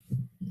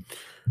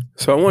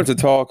So I wanted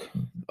to talk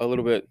a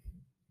little bit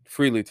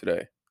freely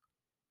today.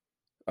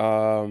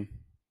 Um,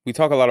 we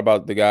talk a lot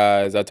about the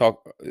guys. I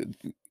talk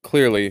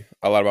clearly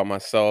a lot about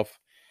myself,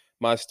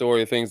 my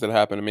story, things that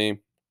happened to me.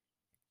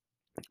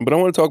 But I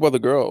want to talk about the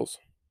girls,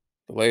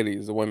 the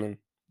ladies, the women.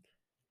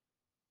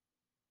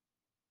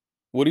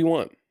 What do you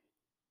want?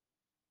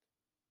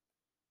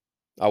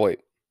 I'll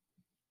wait.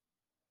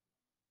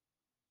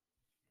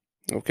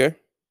 Okay.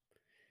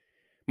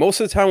 Most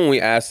of the time when we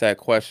ask that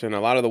question,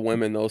 a lot of the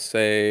women they'll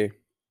say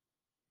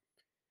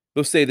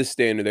the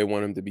standard. They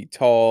want him to be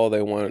tall.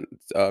 They want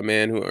a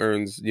man who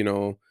earns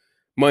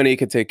money,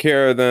 can take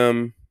care of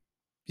them.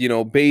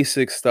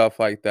 Basic stuff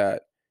like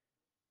that.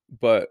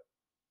 But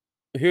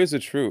here's the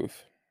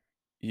truth.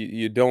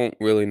 You don't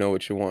really know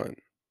what you want.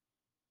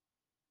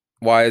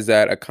 Why is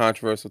that a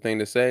controversial thing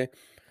to say?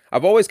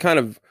 I've always kind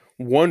of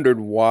wondered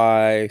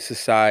why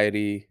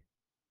society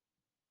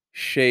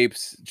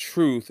shapes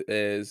truth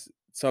as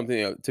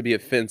something to be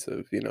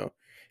offensive.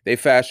 They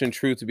fashion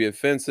truth to be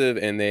offensive,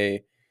 and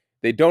they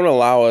don't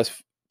allow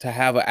us to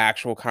have an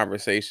actual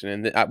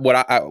conversation. And what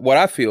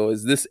I feel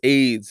is this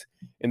aids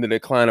in the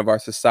decline of our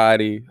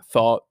society,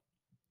 thought,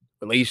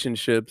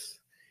 relationships.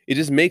 It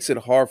just makes it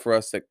hard for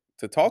us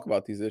to talk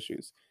about these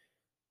issues.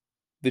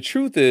 The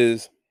truth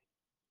is,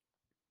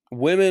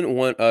 women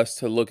want us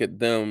to look at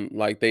them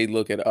like they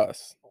look at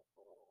us.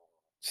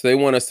 So they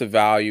want us to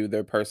value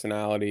their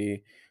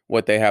personality,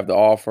 what they have to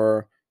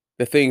offer,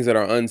 the things that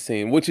are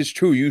unseen, which is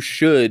true. You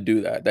should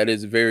do that. That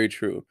is very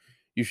true.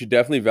 You should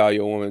definitely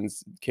value a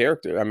woman's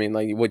character. I mean,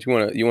 like, what you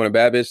want a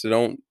bad bitch that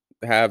don't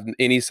have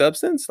any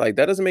substance? Like,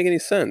 that doesn't make any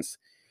sense.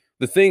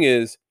 The thing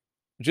is,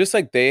 just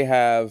like they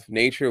have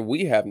nature,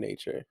 we have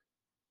nature.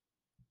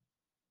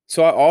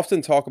 So I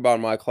often talk about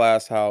in my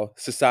class how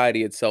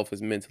society itself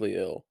is mentally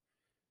ill.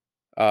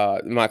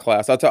 In my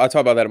class, I talk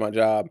about that at my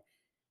job.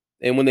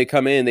 And when they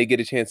come in, they get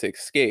a chance to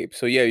escape.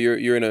 So yeah,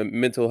 you're in a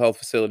mental health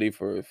facility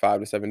for 5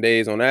 to 7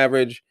 days on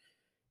average,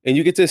 and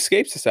you get to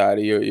escape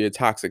society. Your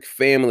toxic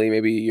family,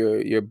 maybe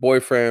your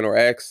boyfriend or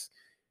ex,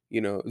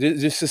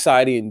 just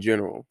society in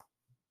general.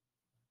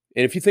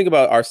 And if you think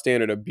about our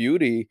standard of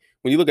beauty,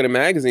 when you look at a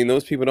magazine,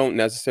 those people don't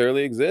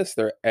necessarily exist.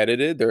 They're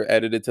edited. They're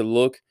edited to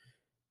look.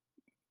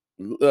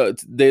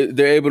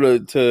 They're able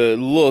to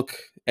look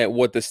at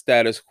what the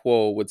status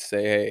quo would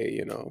say.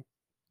 Hey,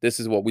 this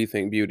is what we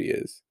think beauty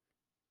is.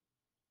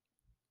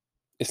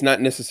 It's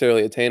not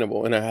necessarily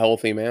attainable in a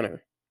healthy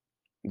manner,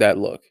 that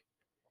look.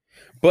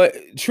 But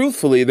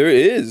truthfully, there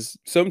is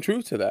some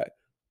truth to that.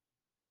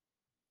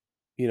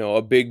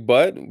 A big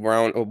butt,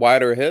 round,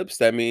 wider hips.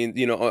 That means,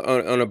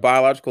 on a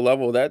biological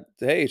level, that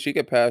hey, she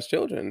could pass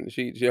children.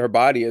 Her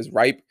body is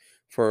ripe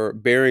for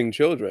bearing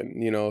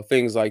children.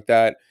 Things like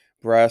that.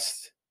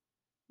 Breast.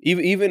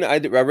 Even I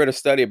read a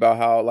study about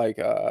how like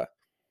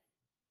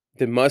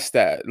the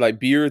mustache, like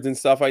beards and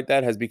stuff like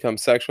that, has become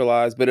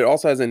sexualized, but it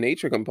also has a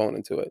nature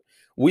component to it.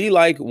 We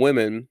like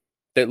women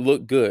that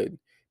look good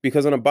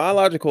because on a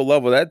biological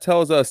level, that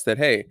tells us that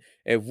hey,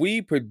 if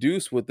we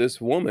produce with this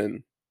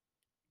woman,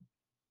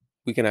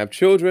 we can have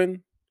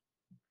children.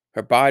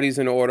 Her body's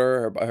in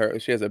order.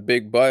 She has a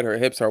big butt. Her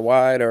hips are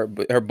wide.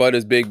 Her butt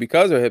is big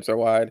because her hips are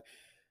wide.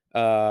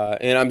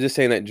 And I'm just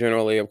saying that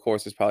generally. Of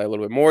course, there's probably a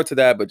little bit more to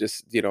that, but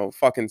just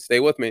fucking stay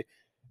with me.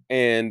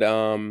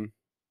 And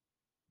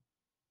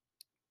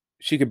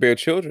she could bear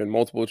children,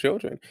 multiple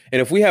children.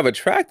 And if we have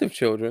attractive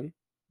children,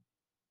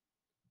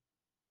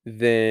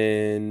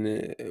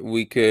 then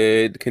we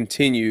could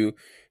continue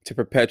to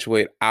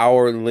perpetuate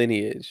our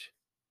lineage.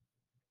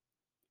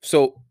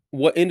 So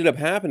what ended up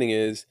happening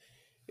is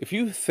if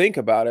you think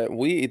about it,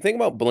 we think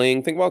about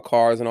bling, think about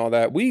cars and all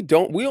that. We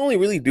only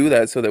really do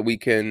that so that we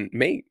can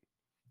mate,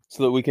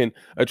 so that we can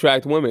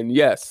attract women.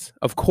 Yes,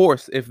 of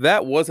course, if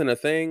that wasn't a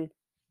thing,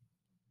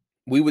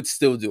 we would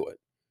still do it.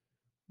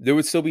 There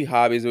would still be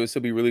hobbies, there would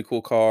still be really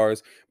cool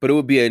cars, but it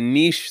would be a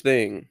niche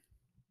thing.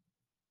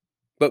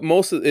 But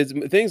most of it's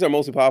things are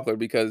mostly popular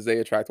because they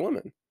attract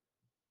women.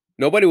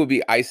 Nobody would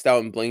be iced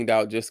out and blinged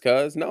out just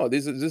cause. No,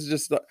 this is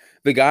just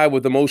the guy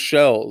with the most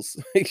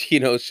shells,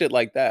 shit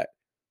like that.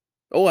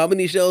 Oh, how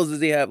many shells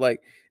does he have?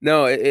 Like,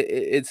 no,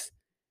 it's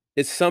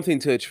something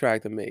to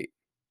attract a mate.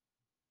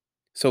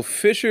 So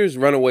Fisher's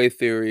runaway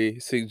theory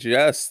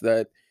suggests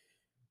that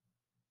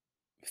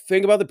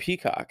think about the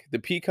peacock. The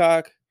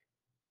peacock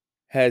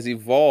has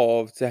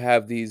evolved to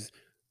have these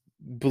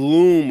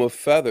bloom of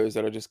feathers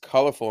that are just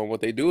colorful, and what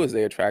they do is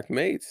they attract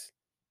mates.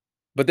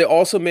 But they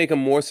also make them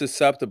more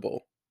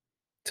susceptible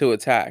to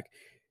attack.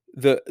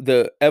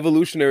 The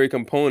evolutionary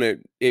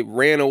component, it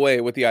ran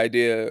away with the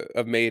idea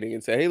of mating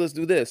and said, "Hey, let's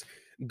do this."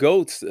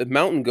 Goats,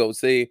 mountain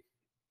goats, they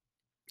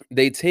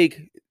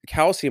take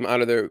calcium out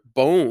of their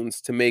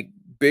bones to make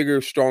bigger,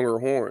 stronger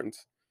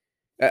horns.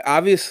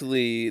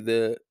 Obviously,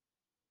 the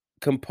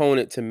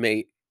component to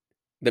mate,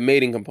 the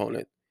mating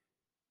component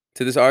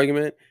to this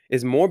argument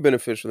is more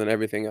beneficial than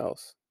everything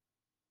else.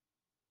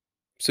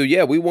 So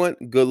yeah, we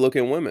want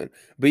good-looking women,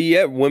 but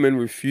yet women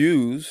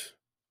refuse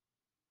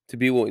to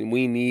be what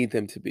we need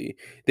them to be.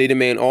 They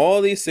demand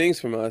all these things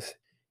from us,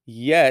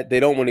 Yet they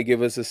don't want to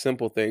give us the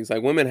simple things.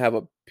 Like women have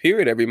a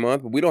period every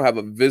month, but we don't have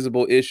a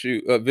visible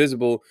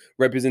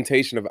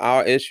representation of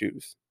our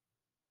issues,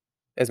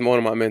 as one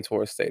of my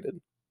mentors stated.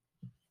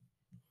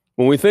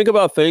 When we think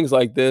about things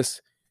like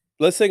this,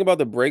 let's think about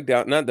the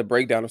breakdown, not the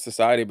breakdown of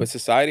society, but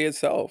society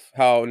itself.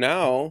 How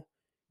now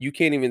you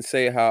can't even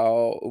say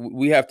how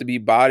we have to be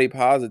body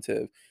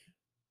positive.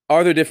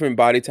 Are there different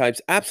body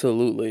types?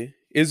 Absolutely.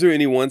 Is there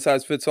any one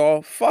size fits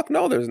all? Fuck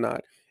no, there's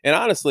not. And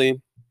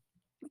honestly,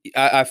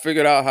 I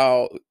figured out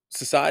how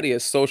society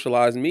has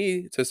socialized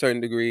me to a certain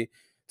degree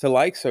to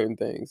like certain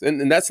things.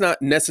 And that's not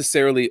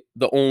necessarily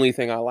the only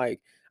thing I like.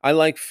 I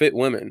like fit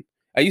women.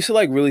 I used to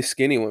like really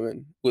skinny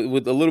women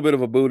with a little bit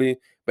of a booty,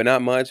 but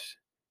not much.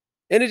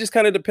 And it just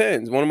kind of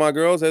depends. One of my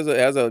girls has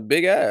a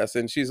big ass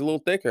and she's a little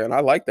thicker, and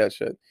I like that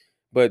shit.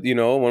 But one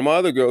of my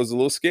other girls is a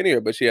little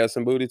skinnier, but she has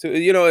some booty too.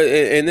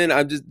 And then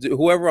I just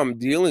whoever I'm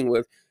dealing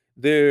with,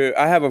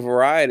 I have a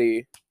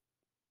variety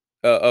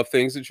of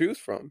things to choose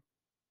from.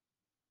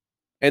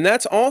 And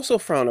that's also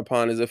frowned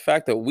upon is the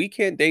fact that we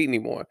can't date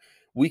anymore.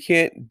 We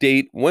can't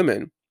date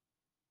women.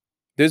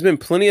 There's been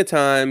plenty of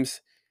times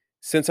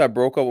since I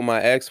broke up with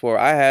my ex where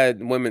I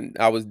had women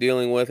I was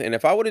dealing with, and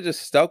if I would have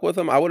just stuck with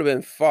them, I would have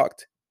been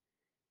fucked.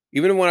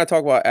 Even when I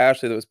talk about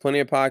Ashley, there was plenty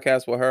of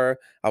podcasts with her.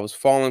 I was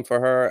falling for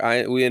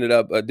her. We ended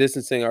up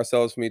distancing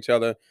ourselves from each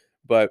other,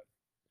 but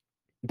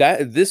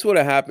this would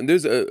have happened.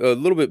 There's a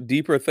little bit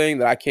deeper thing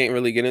that I can't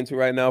really get into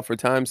right now for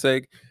time's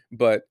sake,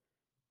 but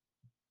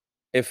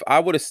if I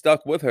would have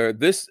stuck with her,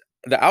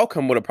 the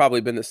outcome would have probably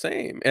been the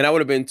same, and I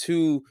would have been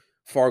too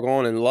far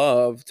gone in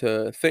love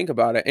to think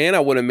about it, and I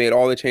would have made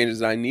all the changes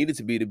that I needed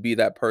to be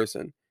that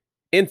person.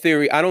 In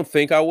theory, I don't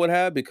think I would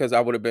have because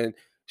I would have been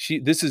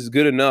this is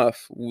good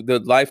enough. The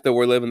life that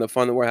we're living, the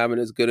fun that we're having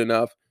is good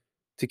enough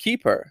to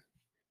keep her.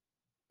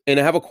 And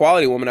to have a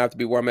quality woman, I have to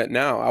be where I'm at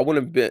now. I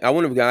wouldn't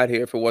have got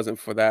here if it wasn't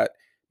for that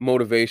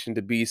motivation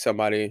to be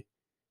somebody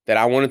that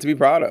I wanted to be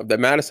proud of, that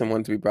Madison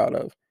wanted to be proud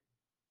of.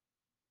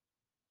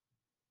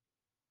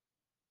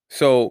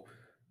 So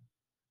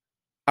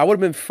I would have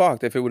been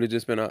fucked if it would have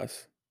just been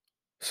us.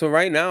 So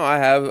right now I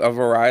have a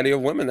variety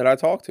of women that I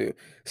talk to.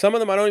 Some of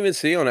them I don't even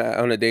see on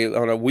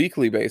a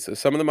weekly basis.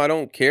 Some of them I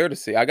don't care to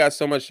see. I got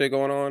so much shit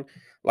going on.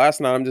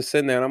 Last night I'm just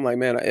sitting there and I'm like,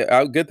 man,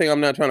 good thing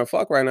I'm not trying to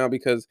fuck right now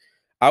because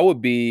I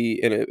would be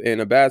in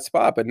a bad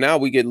spot. But now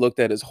we get looked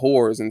at as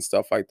whores and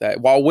stuff like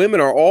that. While women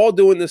are all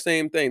doing the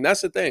same thing.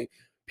 That's the thing.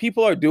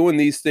 People are doing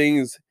these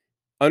things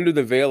under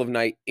the veil of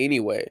night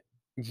anyway.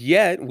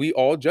 Yet we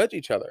all judge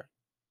each other.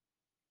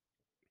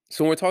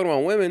 So when we're talking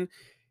about women,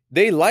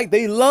 they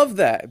love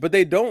that, but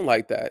they don't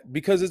like that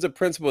because it's a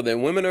principle that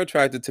women are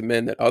attracted to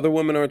men that other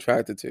women are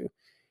attracted to.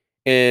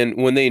 And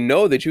when they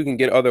know that you can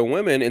get other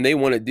women and they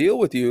want to deal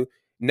with you,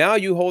 now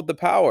you hold the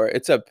power.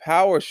 It's a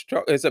power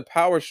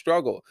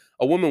struggle.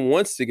 A woman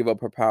wants to give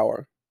up her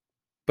power,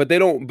 but they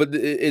don't but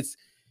it's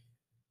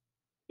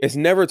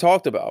never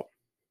talked about.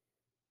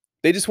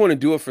 They just want to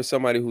do it for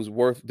somebody who's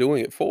worth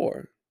doing it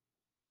for.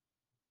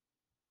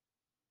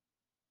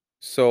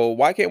 So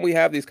why can't we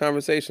have these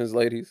conversations,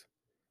 ladies?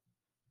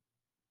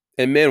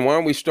 And men, why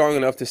aren't we strong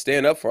enough to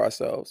stand up for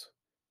ourselves?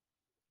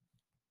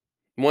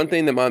 One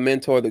thing that my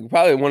mentor,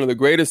 probably one of the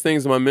greatest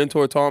things that my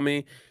mentor taught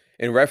me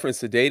in reference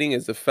to dating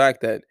is the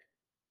fact that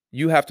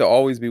you have to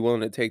always be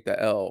willing to take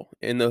the L.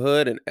 In the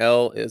hood, an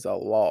L is a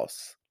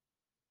loss.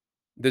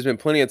 There's been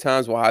plenty of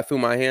times where I threw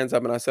my hands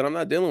up and I said, I'm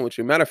not dealing with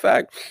you. Matter of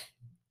fact,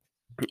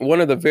 one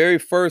of the very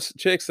first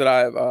chicks that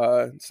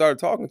I've started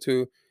talking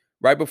to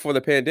right before the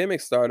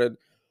pandemic started,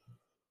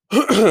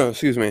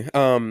 excuse me,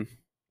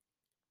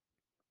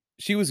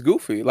 she was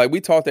goofy. Like we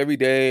talked every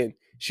day and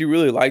she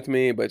really liked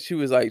me, but she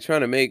was like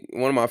trying to make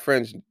one of my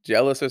friends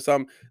jealous or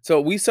something.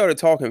 So we started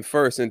talking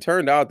first and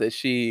turned out that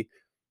she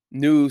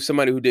knew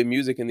somebody who did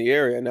music in the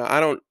area.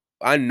 Now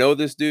I know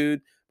this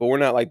dude, but we're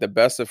not like the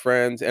best of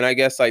friends. And I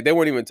guess like they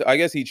weren't even I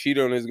guess he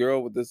cheated on his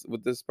girl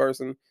with this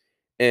person.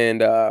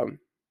 And I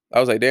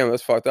was like, damn,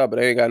 that's fucked up, but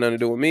it ain't got nothing to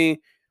do with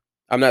me.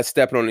 I'm not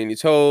stepping on any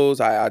toes.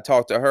 I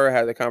talked to her,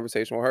 had a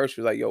conversation with her.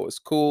 She was like, yo, it's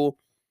cool.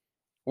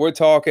 We're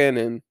talking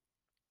and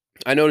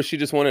I noticed she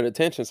just wanted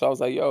attention. So I was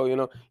like,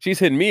 yo, she's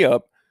hitting me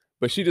up,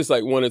 but she just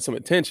like wanted some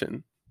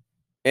attention.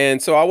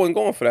 And so I wasn't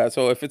going for that.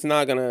 So if it's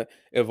not gonna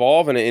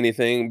evolve into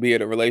anything, be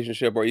it a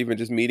relationship or even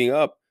just meeting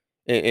up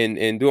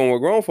and doing what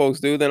grown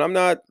folks do, then I'm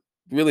not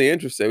really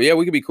interested. Yeah,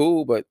 we could be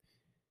cool, but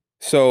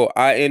so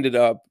I ended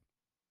up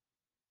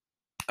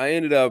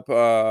kind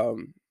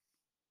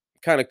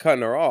of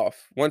cutting her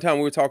off. One time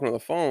we were talking on the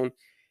phone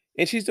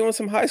and she's doing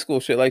some high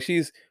school shit. Like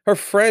her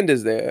friend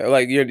is there.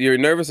 Like you're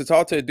nervous to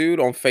talk to a dude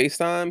on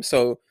FaceTime.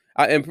 So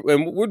and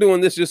we're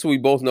doing this just so we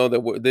both know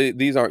that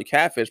these aren't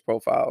catfish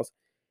profiles.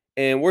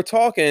 And we're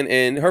talking,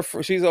 and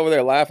she's over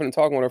there laughing and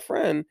talking with her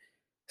friend.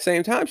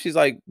 Same time, she's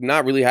like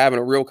not really having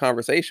a real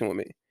conversation with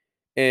me.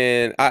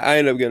 And I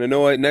ended up getting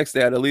annoyed. Next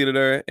day, I deleted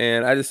her,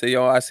 and I just say,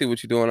 "Yo, I see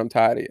what you're doing. I'm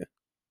tired of you."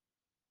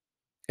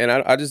 And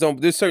I just don't.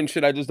 There's certain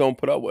shit I just don't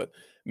put up with.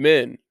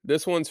 Men,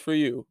 this one's for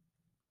you.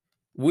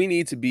 We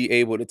need to be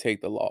able to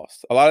take the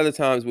loss. A lot of the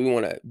times we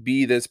want to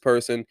be this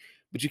person.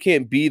 but you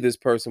can't be this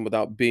person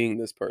without being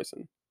this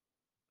person.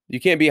 You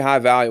can't be high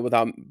value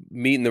without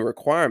meeting the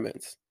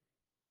requirements.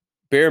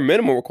 Bare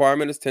minimum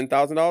requirement is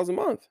 $10,000 a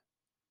month.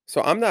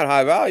 So I'm not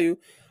high value.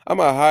 I'm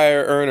a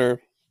higher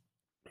earner.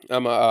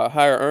 I'm a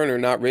higher earner,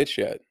 not rich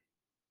yet.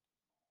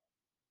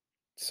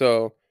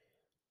 So,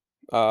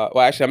 well,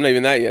 actually, I'm not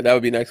even that yet. That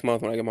would be next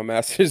month when I get my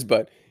master's.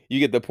 But you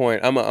get the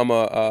point.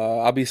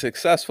 I'll be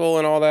successful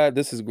and all that.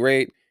 This is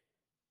great.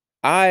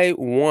 I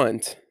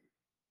want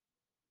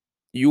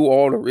you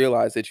all to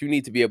realize that you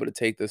need to be able to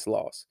take this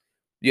loss.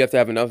 You have to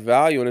have enough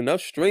value and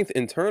enough strength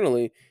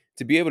internally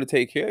to be able to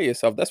take care of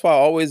yourself. That's why I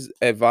always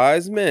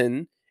advise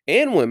men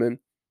and women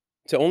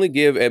to only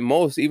give at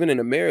most, even in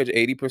a marriage,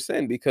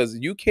 80% because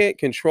you can't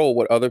control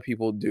what other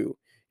people do.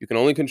 You can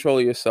only control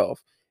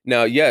yourself.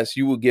 Now, yes,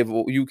 you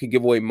can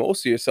give away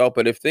most of yourself,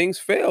 but if things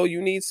fail,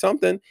 you need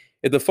something.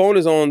 If the phone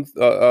is on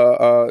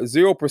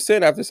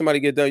 0% after somebody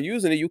get done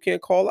using it, you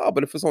can't call out.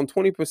 But if it's on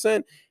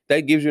 20%,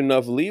 that gives you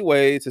enough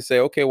leeway to say,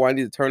 okay, well, I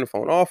need to turn the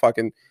phone off. I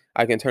can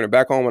turn it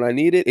back on when I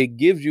need it. It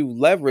gives you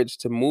leverage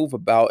to move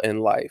about in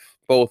life,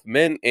 both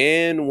men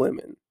and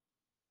women.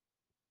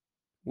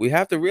 We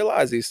have to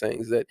realize these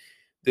things that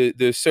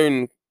there's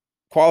certain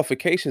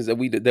qualifications that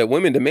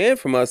women demand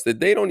from us that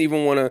they don't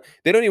even want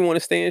to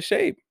stay in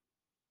shape.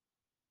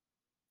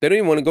 They don't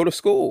even want to go to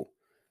school.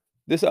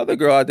 This other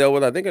girl I dealt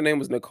with, I think her name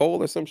was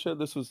Nicole or some shit.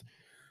 This was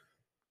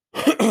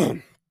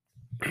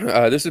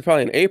this is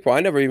probably in April. I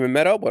never even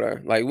met up with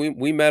her. Like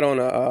we met on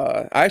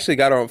I actually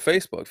got her on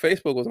Facebook.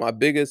 Facebook was my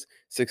biggest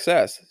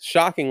success,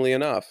 shockingly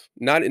enough.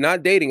 Not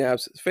dating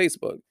apps,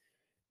 Facebook.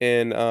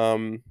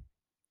 And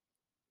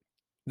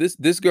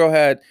this girl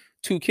had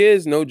 2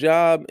 kids, no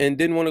job, and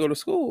didn't wanna go to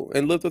school,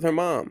 and lived with her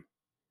mom.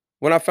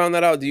 When I found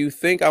that out, do you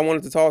think I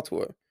wanted to talk to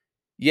her?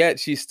 Yet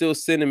she's still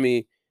sending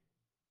me,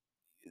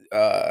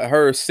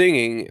 her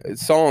singing,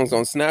 songs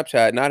on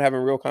Snapchat, not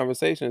having real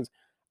conversations.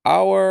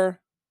 Our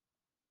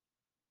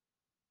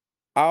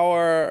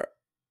our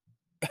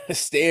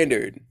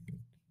standard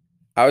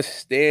our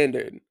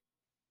standard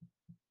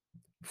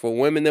for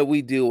women that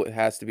we deal with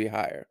has to be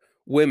higher.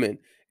 Women,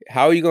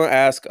 how are you gonna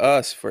ask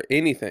us for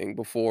anything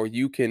before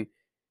you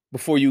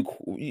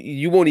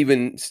won't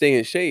even stay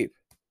in shape?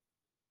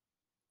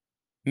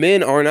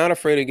 Men are not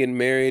afraid of getting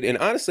married, and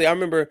honestly, I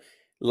remember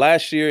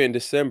last year in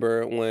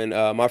December when,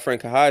 my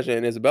friend Kahaja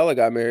and Isabella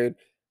got married,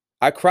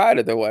 I cried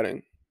at their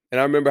wedding,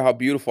 and I remember how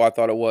beautiful I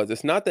thought it was.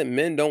 It's not that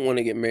men don't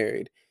wanna get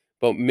married,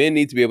 but men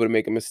need to be able to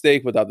make a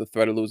mistake without the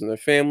threat of losing their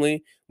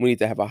family. We need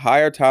to have a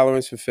higher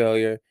tolerance for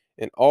failure,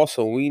 and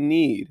also what we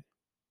need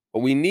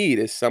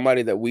is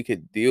somebody that we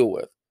could deal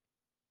with,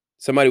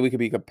 somebody we could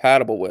be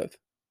compatible with.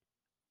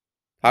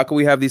 How can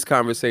we have these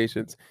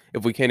conversations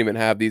if we can't even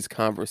have these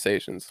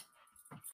conversations?